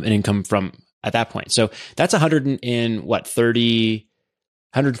 in income from at that point. So that's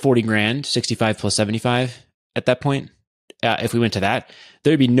 140 grand, 65 plus 75 at that point. If we went to that,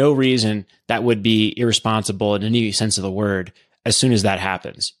 there'd be no reason that would be irresponsible in any sense of the word. As soon as that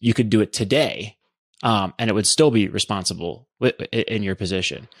happens, you could do it today, and it would still be responsible in your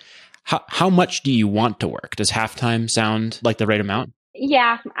position. How much do you want to work? Does halftime sound like the right amount?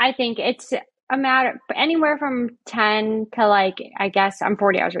 Yeah, I think it's a matter anywhere from 10 to like, I guess I'm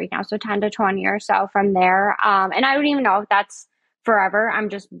 40 hours a week now, so 10 to 20 or so from there. And I don't even know if that's forever. I'm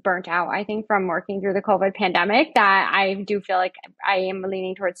just burnt out, I think, from working through the COVID pandemic, that I do feel like I am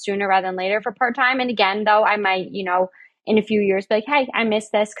leaning towards sooner rather than later for part-time. And again, though, I might, in a few years be like, hey, I miss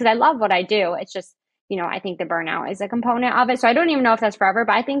this because I love what I do. It's just, I think the burnout is a component of it. So I don't even know if that's forever,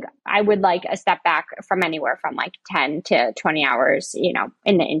 but I think I would like a step back from anywhere from like 10 to 20 hours,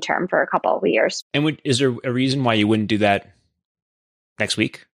 in the interim for a couple of years. And is there a reason why you wouldn't do that next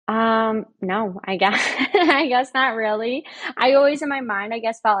week? No, I guess not really. I always in my mind, I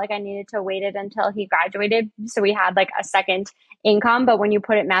guess, felt like I needed to wait it until he graduated. So we had like a second income. But when you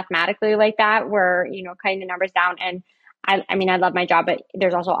put it mathematically like that, we're, cutting the numbers down. And I mean, I love my job, but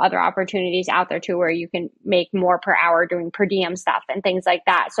there's also other opportunities out there too, where you can make more per hour doing per diem stuff and things like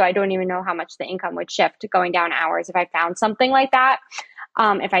that. So I don't even know how much the income would shift going down hours if I found something like that,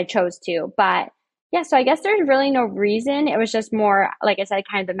 if I chose to. But yeah, so I guess there's really no reason. It was just more, like I said,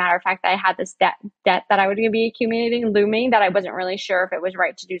 kind of the matter of fact that I had this debt that I would be accumulating, looming, that I wasn't really sure if it was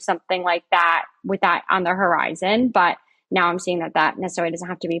right to do something like that with that on the horizon. But now I'm seeing that necessarily doesn't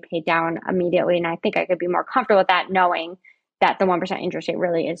have to be paid down immediately. And I think I could be more comfortable with that, knowing that the 1% interest rate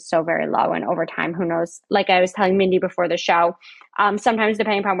really is so very low. And over time, who knows? Like I was telling Mindy before the show, sometimes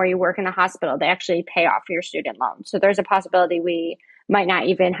depending upon where you work in a hospital, they actually pay off your student loan. So there's a possibility we might not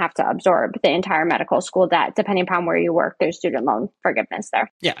even have to absorb the entire medical school debt. Depending upon where you work, there's student loan forgiveness there.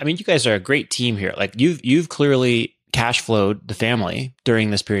 Yeah, I mean, you guys are a great team here. Like you've clearly cash flowed the family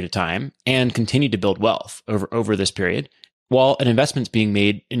during this period of time and continued to build wealth over this period, while an investment's being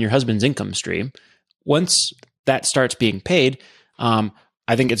made in your husband's income stream. Once that starts being paid, I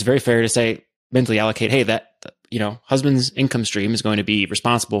think it's very fair to say, mentally allocate, hey, that husband's income stream is going to be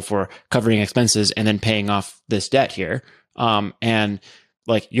responsible for covering expenses and then paying off this debt here. And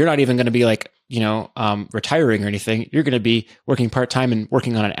like, you're not even going to be like, retiring or anything. You're going to be working part-time and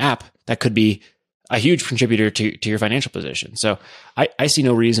working on an app that could be a huge contributor to your financial position. So I see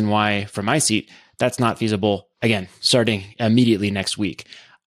no reason why, from my seat, that's not feasible. Again, starting immediately next week.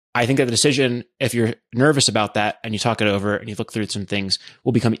 I think that the decision, if you're nervous about that and you talk it over and you look through some things,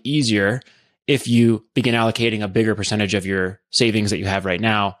 will become easier if you begin allocating a bigger percentage of your savings that you have right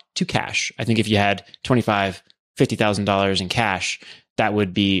now to cash. I think if you had $25,000, $50,000 in cash, that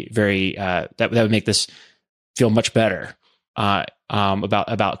would be very that would make this feel much better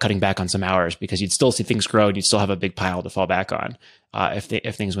about cutting back on some hours, because you'd still see things grow and you'd still have a big pile to fall back on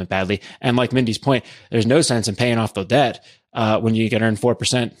if things went badly. And like Mindy's point, there's no sense in paying off the debt when you can earn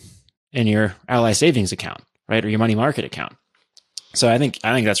 4% in your Ally savings account, right, or your money market account. So I think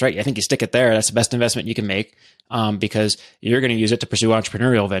that's right. I think you stick it there. That's the best investment you can make, because you're going to use it to pursue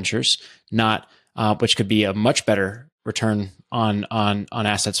entrepreneurial ventures, not which could be a much better return on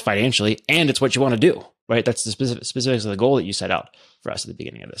assets financially, and it's what you want to do, right? That's the specifics of the goal that you set out for us at the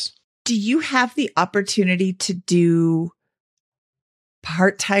beginning of this. Do you have the opportunity to do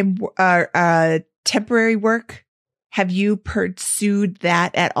part-time temporary work? Have you pursued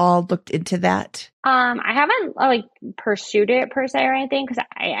that at all? Looked into that? I haven't pursued it per se or anything, because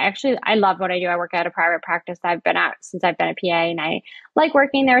I love what I do. I work at a private practice that I've been at since I've been a PA, and I like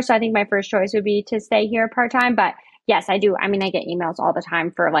working there. So I think my first choice would be to stay here part-time. But yes, I do. I mean, I get emails all the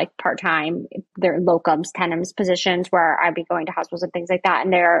time for like part-time, they're locums, tenens positions where I'd be going to hospitals and things like that.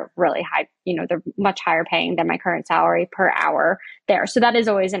 And they're really high, they're much higher paying than my current salary per hour there. So that is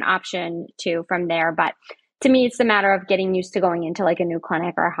always an option too from there. But to me, it's a matter of getting used to going into like a new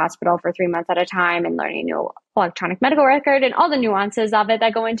clinic or a hospital for 3 months at a time and learning a new electronic medical record and all the nuances of it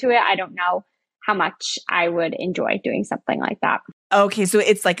that go into it. I don't know how much I would enjoy doing something like that. Okay, so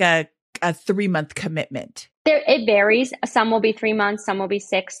it's like a 3-month commitment. It varies. Some will be 3 months, some will be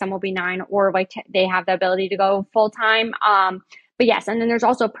 6, some will be 9, or they have the ability to go full time. But yes, and then there's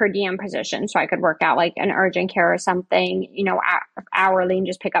also per diem positions. So I could work out like an urgent care or something, hourly and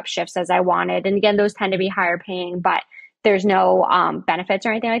just pick up shifts as I wanted. And again, those tend to be higher paying, but there's no benefits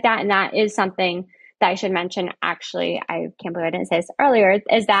or anything like that. And that is something that I should mention. Actually, I can't believe I didn't say this earlier,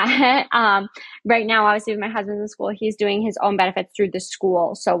 is that right now, obviously with my husband's in school, he's doing his own benefits through the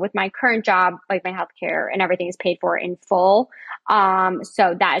school. So with my current job, like my healthcare and everything is paid for in full.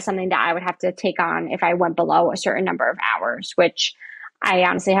 So that is something that I would have to take on if I went below a certain number of hours, which I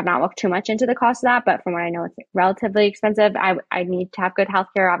honestly have not looked too much into the cost of that, but from what I know, it's relatively expensive. I need to have good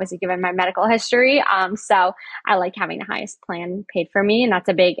healthcare, obviously, given my medical history. So I like having the highest plan paid for me. And that's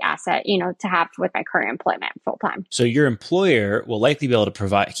a big asset, to have with my current employment full time. So your employer will likely be able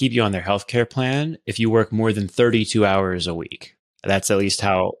to keep you on their healthcare plan if you work more than 32 hours a week. That's at least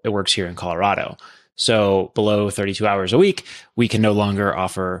how it works here in Colorado. So below 32 hours a week, we can no longer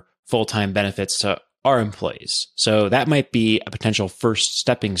offer full-time benefits to our employees. So that might be a potential first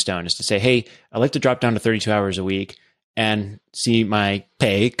stepping stone, is to say, hey, I'd like to drop down to 32 hours a week and see my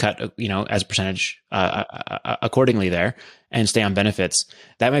pay cut, as a percentage accordingly there, and stay on benefits.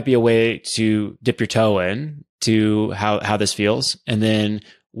 That might be a way to dip your toe in to how this feels. And then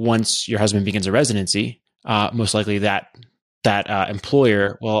once your husband begins a residency, most likely that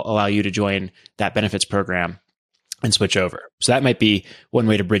employer will allow you to join that benefits program and switch over. So that might be one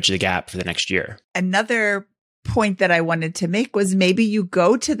way to bridge the gap for the next year. Another point that I wanted to make was maybe you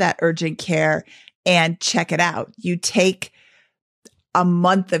go to that urgent care and check it out. You take a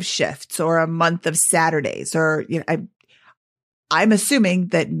month of shifts or a month of Saturdays, or, I'm assuming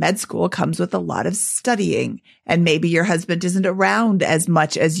that med school comes with a lot of studying, and maybe your husband isn't around as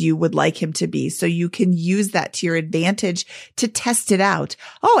much as you would like him to be. So you can use that to your advantage to test it out.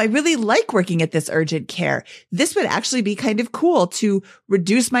 Oh, I really like working at this urgent care. This would actually be kind of cool to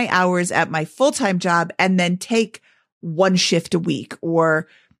reduce my hours at my full-time job and then take one shift a week or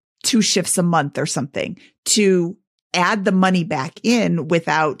 2 shifts a month or something to add the money back in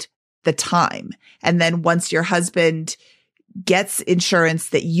without the time. And then once your husband gets insurance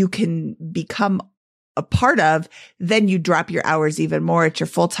that you can become a part of, then you drop your hours even more at your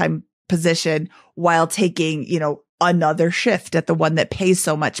full-time position while taking, another shift at the one that pays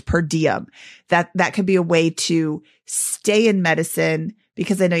so much per diem. That could be a way to stay in medicine,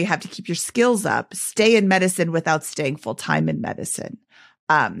 because I know you have to keep your skills up, stay in medicine without staying full-time in medicine.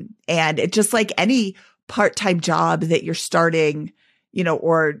 And it just like any part-time job that you're starting,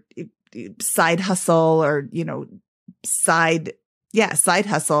 or side hustle or, side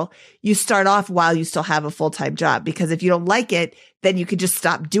hustle, you start off while you still have a full-time job, because if you don't like it, then you could just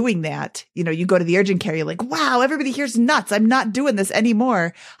stop doing that. You go to the urgent care, you're like, wow, everybody here's nuts. I'm not doing this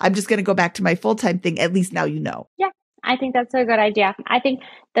anymore. I'm just going to go back to my full-time thing. At least now Yeah, I think that's a good idea. I think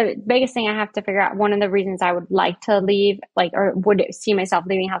the biggest thing I have to figure out, one of the reasons I would like to leave, or would see myself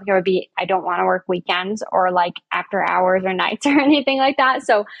leaving healthcare, would be I don't want to work weekends or after hours or nights or anything like that.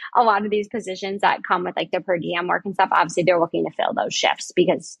 So a lot of these positions that come with the per diem work and stuff, obviously they're looking to fill those shifts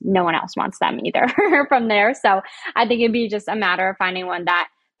because no one else wants them either from there. So I think it'd be just a matter of finding one that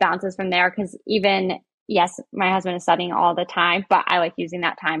bounces from there, because yes, my husband is studying all the time, but I like using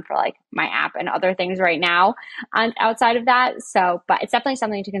that time for my app and other things right now outside of that. So, but it's definitely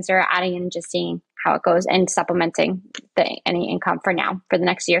something to consider adding in, just seeing how it goes and supplementing any income for now, for the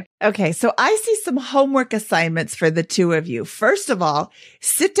next year. Okay. So I see some homework assignments for the two of you. First of all,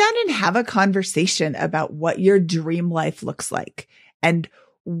 sit down and have a conversation about what your dream life looks like and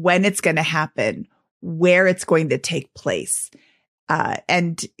when it's going to happen, where it's going to take place.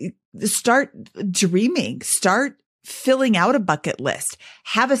 And start dreaming, start filling out a bucket list,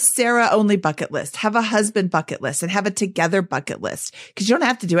 have a Sarah only bucket list, have a husband bucket list, and have a together bucket list. Cause you don't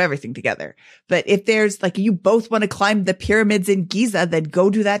have to do everything together. But if there's you both want to climb the pyramids in Giza, then go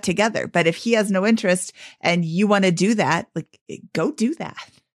do that together. But if he has no interest and you want to do that, go do that.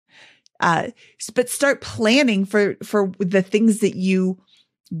 But start planning for the things that you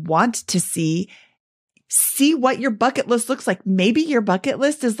want to see. See what your bucket list looks like. Maybe your bucket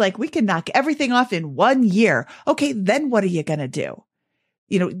list is we can knock everything off in 1 year. Okay, then what are you going to do?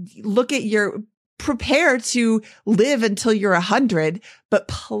 Look at prepare to live until you're 100, but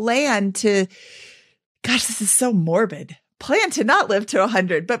plan to, gosh, this is so morbid. Plan to not live to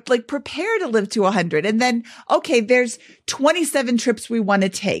 100, but prepare to live to 100. And then, okay, there's 27 trips we want to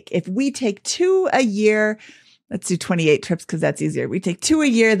take. If we take 2 a year, let's do 28 trips because that's easier. We take 2 a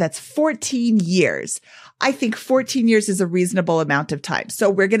year. That's 14 years. I think 14 years is a reasonable amount of time.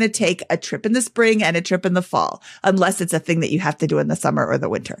 So we're going to take a trip in the spring and a trip in the fall, unless it's a thing that you have to do in the summer or the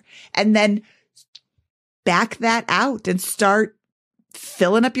winter. And then back that out and start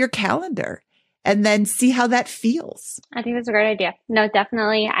filling up your calendar and then see how that feels. I think that's a great idea. No,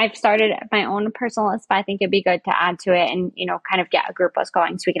 definitely. I've started my own personal list, but I think it'd be good to add to it and, kind of get a group list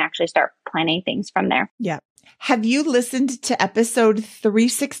going so we can actually start planning things from there. Yeah. Have you listened to episode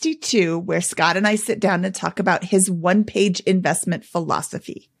 362 where Scott and I sit down and talk about his 1-page investment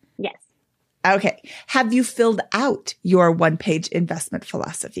philosophy? Yes. Okay. Have you filled out your one-page investment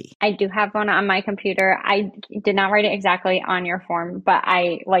philosophy? I do have one on my computer. I did not write it exactly on your form, but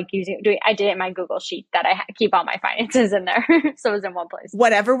I like using it. I did it in my Google Sheet that I keep all my finances in there. So it's in one place.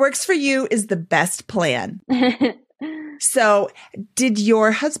 Whatever works for you is the best plan. So did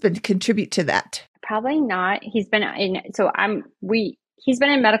your husband contribute to that? Probably not. He's been in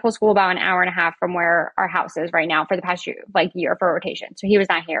medical school about an hour and a half from where our house is right now for the past year for rotation. So he was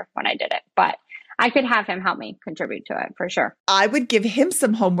not here when I did it, but I could have him help me contribute to it for sure. I would give him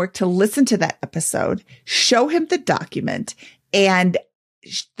some homework to listen to that episode, show him the document, and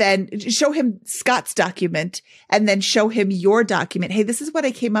then show him Scott's document, and then show him your document. Hey, this is what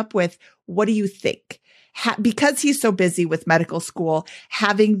I came up with. What do you think? Because he's so busy with medical school,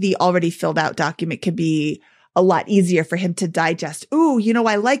 having the already filled out document can be a lot easier for him to digest. Ooh,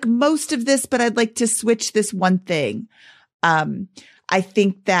 I like most of this, but I'd like to switch this one thing. I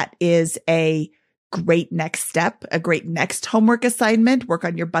think that is a great next step, a great next homework assignment. Work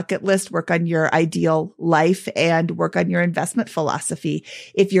on your bucket list, work on your ideal life, and work on your investment philosophy.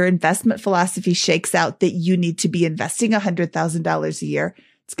 If your investment philosophy shakes out that you need to be investing $100,000 a year,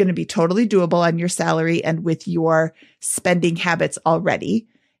 it's going to be totally doable on your salary and with your spending habits already.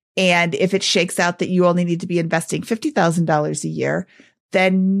 And if it shakes out that you only need to be investing $50,000 a year,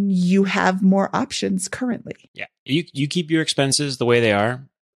 then you have more options currently. Yeah. You keep your expenses the way they are,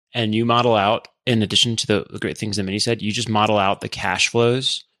 and you model out, in addition to the great things that Mindy said, you just model out the cash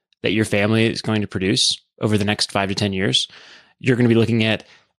flows that your family is going to produce over the next 5 to 10 years. You're going to be looking at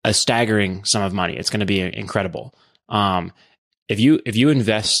a staggering sum of money. It's going to be incredible. If you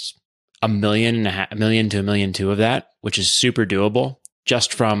invest $1.5 million to $1.2 million of that, which is super doable,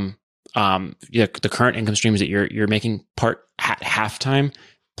 just from the current income streams that you're making part at halftime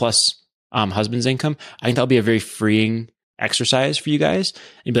plus husband's income, I think that'll be a very freeing exercise for you guys. And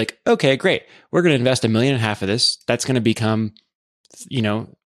you'd be like, okay, great. We're going to invest $1.5 million of this. That's going to become, $2.5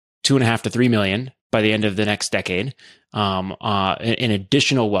 to $3 million by the end of the next decade, in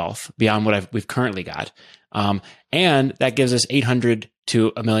additional wealth beyond what we've currently got. And that gives us $800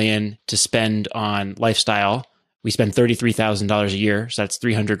 to $1 million to spend on lifestyle. We spend $33,000 a year, so that's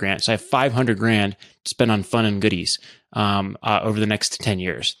 $300,000. So I have $500,000 to spend on fun and goodies over the next 10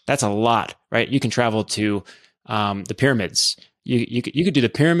 years. That's a lot, right? You can travel to the pyramids. You could do the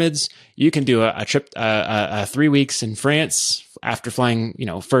pyramids. You can do a trip, 3 weeks in France after flying,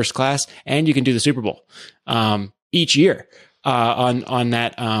 first class, and you can do the Super Bowl each year on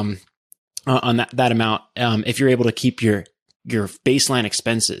that amount. If you're able to keep your baseline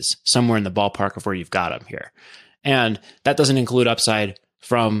expenses somewhere in the ballpark of where you've got them here. And that doesn't include upside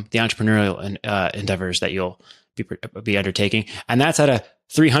from the entrepreneurial endeavors that you'll be undertaking. And that's at a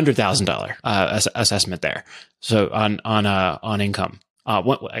 $300,000 assessment there. So on income,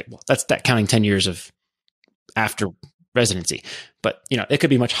 that's that counting 10 years of after residency. But it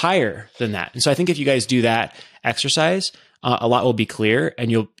could be much higher than that. And so I think if you guys do that exercise, a lot will be clear.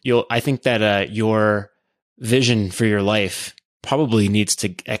 And I think that your vision for your life probably needs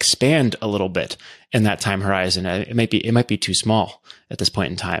to expand a little bit in that time horizon. It might be too small at this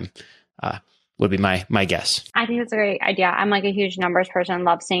point in time. Would be my guess. I think that's a great idea. I'm like a huge numbers person,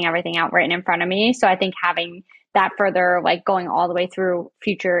 love seeing everything out written in front of me. So I think having that further, like going all the way through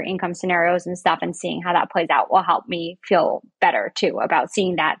future income scenarios and stuff and seeing how that plays out will help me feel better too about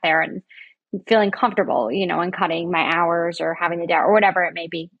seeing that there and feeling comfortable, and cutting my hours or having the debt or whatever it may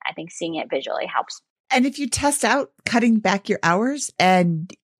be. I think seeing it visually helps. And if you test out cutting back your hours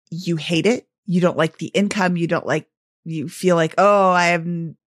and you hate it, you don't like the income, you feel like, oh, I have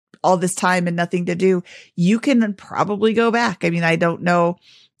all this time and nothing to do, you can probably go back. I mean, I don't know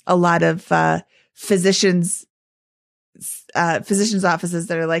a lot of physicians' offices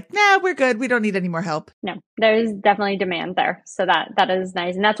that are like, nah, we're good. We don't need any more help. No, there's definitely demand there. So that is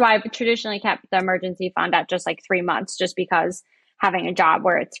nice. And that's why I've traditionally kept the emergency fund at just like 3 months, just because having a job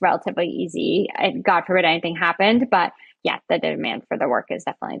where it's relatively easy and God forbid anything happened. But yeah, the demand for the work is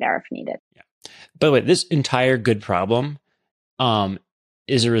definitely there if needed. Yeah. By the way, this entire good problem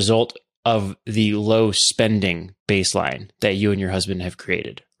is a result of the low spending baseline that you and your husband have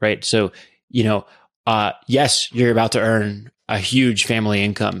created, right? So, yes, you're about to earn a huge family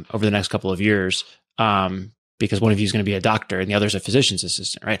income over the next couple of years because one of you is going to be a doctor and the other is a physician's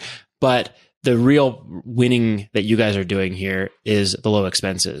assistant, right? But the real winning that you guys are doing here is the low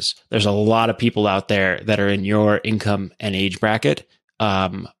expenses. There's a lot of people out there that are in your income and age bracket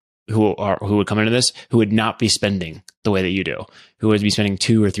who would come into this, who would not be spending the way that you do, who would be spending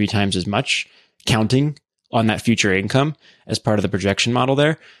 2 or 3 times as much, counting on that future income as part of the projection model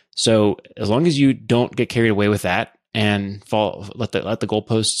there. So as long as you don't get carried away with that, and let the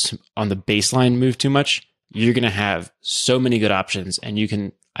goalposts on the baseline move too much, you're going to have so many good options, and you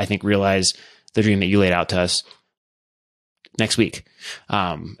can, I think, realize the dream that you laid out to us next week,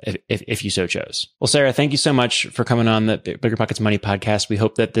 if you so chose. Well, Sarah, thank you so much for coming on the Bigger Pockets Money podcast. We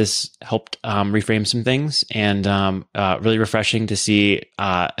hope that this helped reframe some things, and really refreshing to see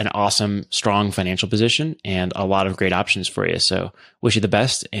an awesome, strong financial position and a lot of great options for you. So wish you the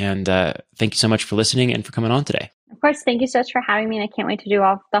best, and thank you so much for listening and for coming on today. Of course, thank you so much for having me, and I can't wait to do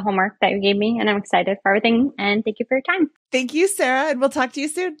all the homework that you gave me, and I'm excited for everything, and thank you for your time. Thank you, Sarah, and we'll talk to you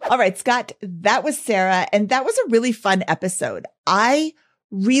soon. All right, Scott, that was Sarah, and that was a really fun episode. I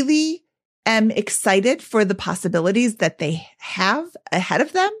really am excited for the possibilities that they have ahead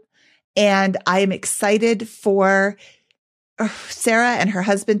of them, and I am excited for Sarah and her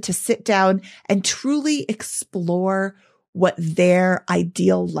husband to sit down and truly explore what their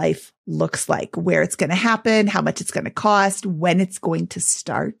ideal life looks like, where it's going to happen, how much it's going to cost, when it's going to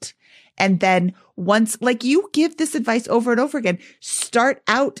start. And then once, like, you give this advice over and over again, start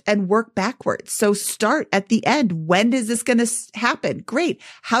out and work backwards. So start at the end. When is this going to happen? Great.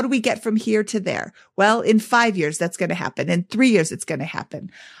 How do we get from here to there? Well, in 5 years, that's going to happen. In 3 years, it's going to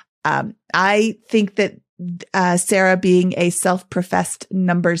happen. I think that Sarah, being a self-professed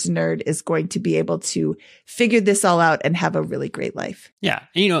numbers nerd, is going to be able to figure this all out and have a really great life. Yeah.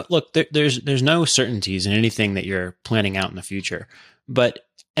 And, look, there's no certainties in anything that you're planning out in the future. But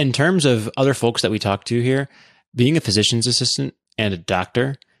in terms of other folks that we talk to here, being a physician's assistant and a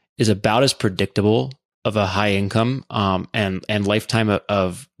doctor is about as predictable of a high income and lifetime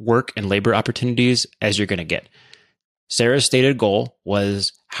of work and labor opportunities as you're going to get. Sarah's stated goal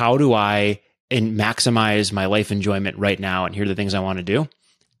was, how do I maximize my life enjoyment right now? And here are the things I want to do.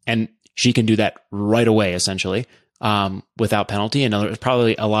 And she can do that right away, essentially, without penalty. And there's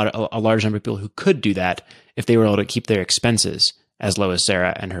probably a large number of people who could do that if they were able to keep their expenses as low as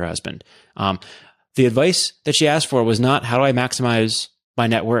Sarah and her husband. The advice that she asked for was not, how do I maximize my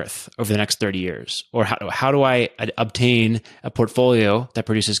net worth over the next 30 years? Or how do I obtain a portfolio that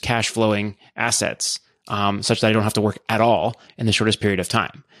produces cash flowing assets such that I don't have to work at all in the shortest period of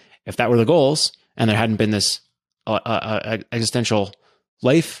time? If that were the goals, and there hadn't been this existential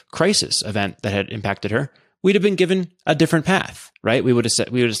life crisis event that had impacted her, we'd have been given a different path, right? We would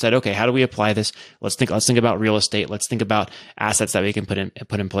have said, okay, how do we apply this? Let's think about real estate. Let's think about assets that we can put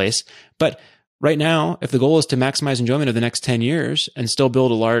in place. But right now, if the goal is to maximize enjoyment of the next 10 years and still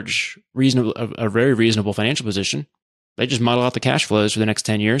build a very reasonable financial position, they just model out the cash flows for the next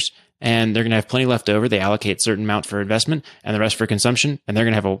 10 years, and they're going to have plenty left over. They allocate a certain amount for investment and the rest for consumption, and they're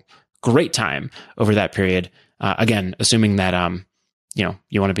going to have a great time over that period. Again, assuming that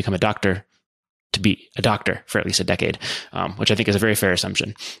you want to become a doctor, to be a doctor for at least a decade, which I think is a very fair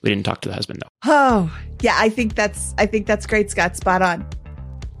assumption. We didn't talk to the husband, though. Oh, yeah, I think that's great, Scott. Spot on.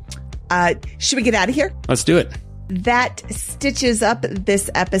 Should we get out of here? Let's do it. That stitches up this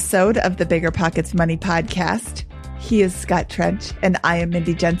episode of the Bigger Pockets Money podcast. He is Scott Trench, and I am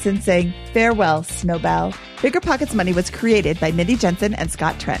Mindy Jensen, saying farewell, Snowbell. Bigger Pockets Money was created by Mindy Jensen and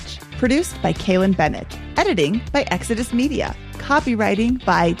Scott Trench. Produced by Kaylin Bennett. Editing by Exodus Media. Copywriting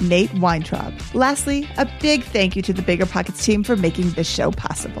by Nate Weintraub. Lastly, a big thank you to the Bigger Pockets team for making this show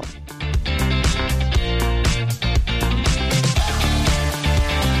possible.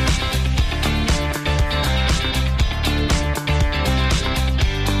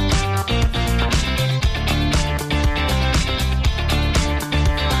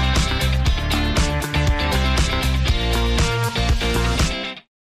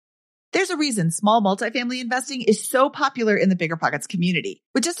 There's a reason small multifamily investing is so popular in the Bigger Pockets community.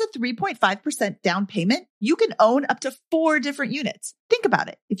 With just a 3.5% down payment, you can own up to 4 different units. Think about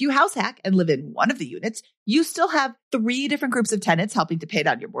it. If you house hack and live in one of the units, you still have 3 different groups of tenants helping to pay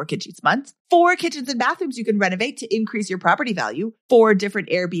down your mortgage each month, 4 kitchens and bathrooms you can renovate to increase your property value, 4 different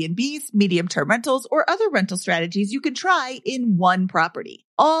Airbnbs, medium-term rentals, or other rental strategies you can try in one property,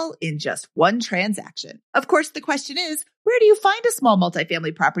 all in just one transaction. Of course, the question is, where do you find a small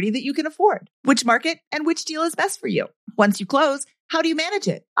multifamily property that you can afford? Which market and which deal is best for you? Once you close, how do you manage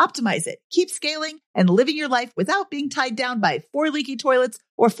it, optimize it, keep scaling, and living your life without being tied down by 4 leaky toilets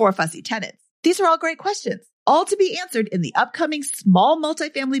or 4 fussy tenants? These are all great questions, all to be answered in the upcoming Small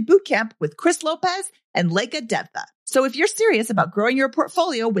Multifamily Bootcamp with Chris Lopez and Leica Devtha. So if you're serious about growing your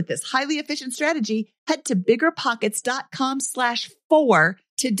portfolio with this highly efficient strategy, head to biggerpockets.com/4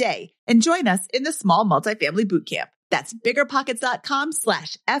 today and join us in the Small Multifamily Bootcamp. That's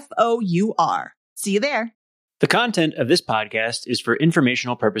biggerpockets.com/FOUR. See you there. The content of this podcast is for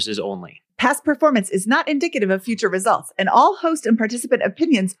informational purposes only. Past performance is not indicative of future results, and all host and participant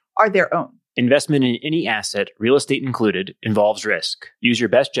opinions are their own. Investment in any asset, real estate included, involves risk. Use your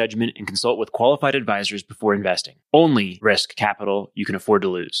best judgment and consult with qualified advisors before investing. Only risk capital you can afford to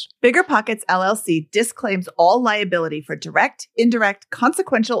lose. Bigger Pockets LLC disclaims all liability for direct, indirect,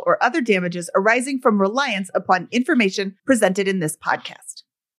 consequential, or other damages arising from reliance upon information presented in this podcast.